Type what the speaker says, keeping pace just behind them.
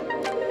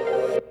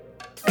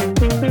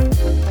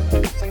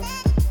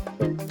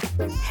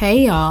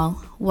Hey y'all,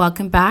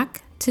 welcome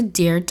back to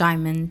Dear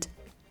Diamond.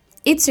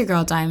 It's your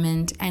girl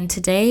Diamond, and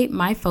today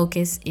my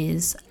focus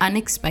is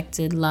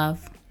unexpected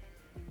love.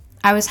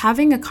 I was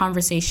having a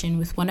conversation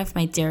with one of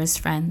my dearest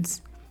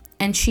friends,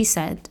 and she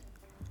said,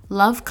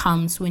 love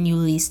comes when you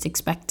least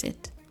expect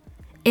it.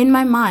 In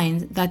my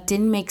mind, that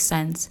didn't make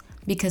sense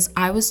because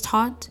I was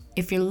taught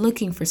if you're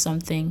looking for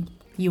something,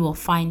 you will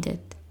find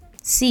it.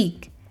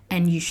 Seek,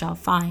 and you shall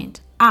find.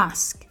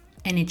 Ask,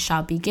 and it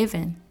shall be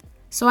given.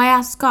 So I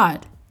asked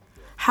God,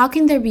 how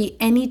can there be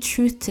any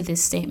truth to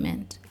this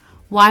statement?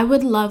 Why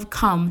would love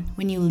come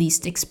when you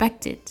least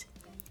expect it?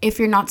 If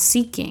you're not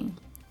seeking,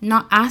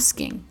 not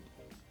asking.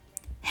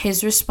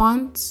 His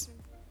response,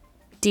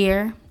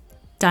 Dear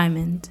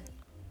Diamond.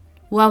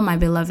 Well, my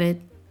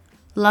beloved,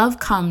 love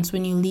comes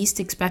when you least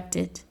expect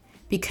it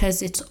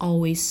because it's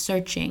always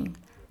searching.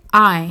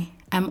 I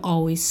am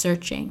always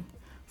searching,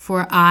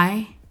 for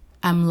I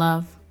am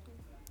love.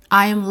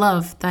 I am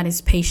love that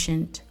is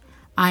patient.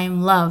 I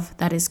am love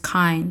that is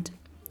kind.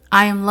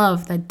 I am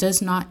love that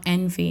does not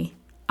envy.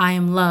 I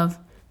am love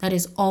that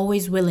is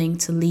always willing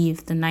to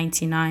leave the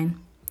 99.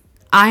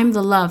 I am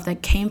the love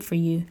that came for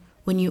you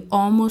when you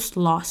almost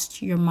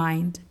lost your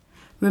mind.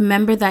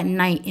 Remember that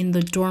night in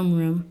the dorm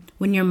room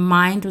when your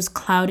mind was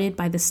clouded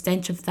by the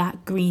stench of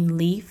that green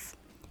leaf?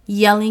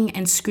 Yelling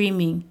and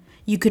screaming,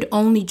 you could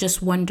only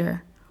just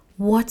wonder,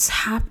 what's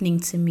happening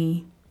to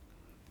me?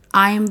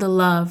 I am the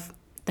love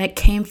that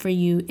came for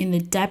you in the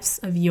depths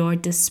of your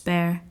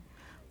despair.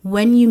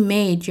 When you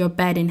made your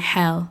bed in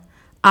hell,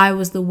 I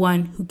was the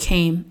one who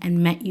came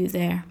and met you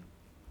there.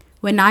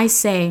 When I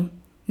say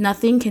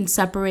nothing can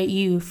separate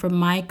you from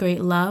my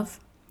great love,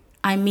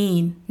 I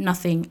mean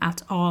nothing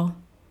at all.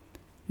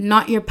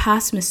 Not your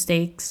past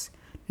mistakes,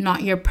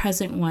 not your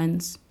present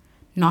ones,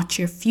 not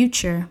your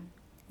future,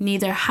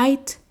 neither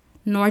height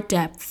nor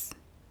depth,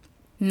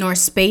 nor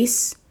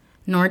space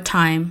nor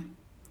time,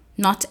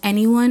 not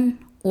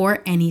anyone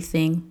or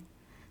anything.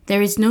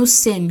 There is no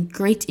sin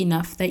great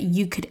enough that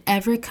you could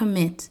ever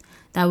commit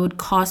that would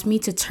cause me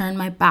to turn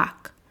my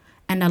back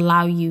and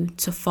allow you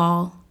to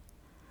fall.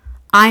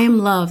 I am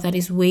love that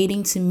is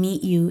waiting to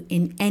meet you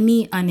in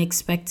any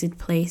unexpected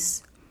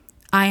place.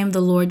 I am the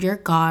Lord your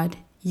God,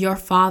 your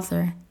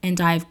Father, and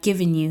I have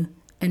given you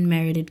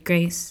unmerited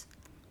grace.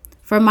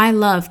 For my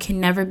love can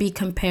never be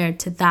compared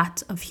to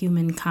that of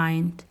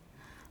humankind.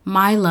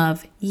 My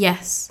love,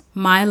 yes,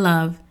 my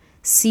love,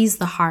 sees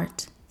the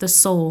heart, the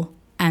soul,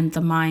 and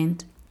the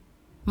mind.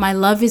 My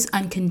love is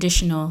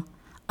unconditional,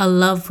 a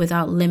love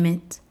without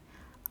limit.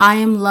 I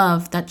am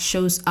love that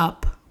shows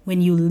up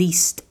when you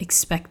least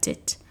expect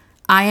it.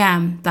 I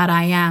am that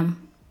I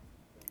am,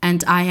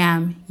 and I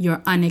am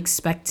your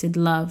unexpected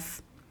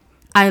love.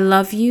 I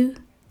love you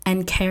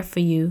and care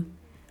for you.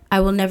 I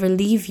will never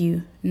leave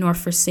you nor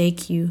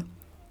forsake you.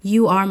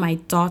 You are my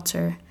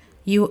daughter.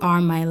 You are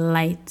my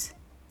light.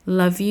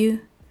 Love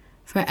you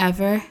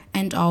forever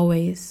and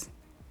always.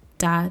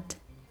 Dad.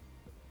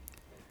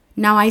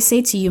 Now I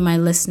say to you, my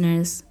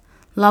listeners,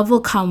 love will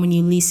come when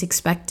you least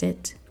expect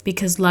it,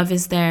 because love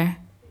is there,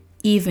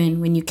 even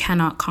when you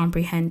cannot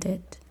comprehend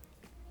it.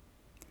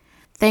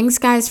 Thanks,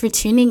 guys, for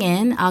tuning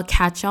in. I'll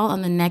catch y'all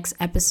on the next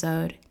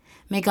episode.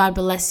 May God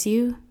bless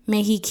you,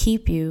 may He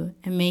keep you,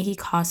 and may He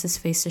cause His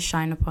face to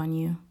shine upon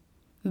you.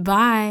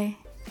 Bye.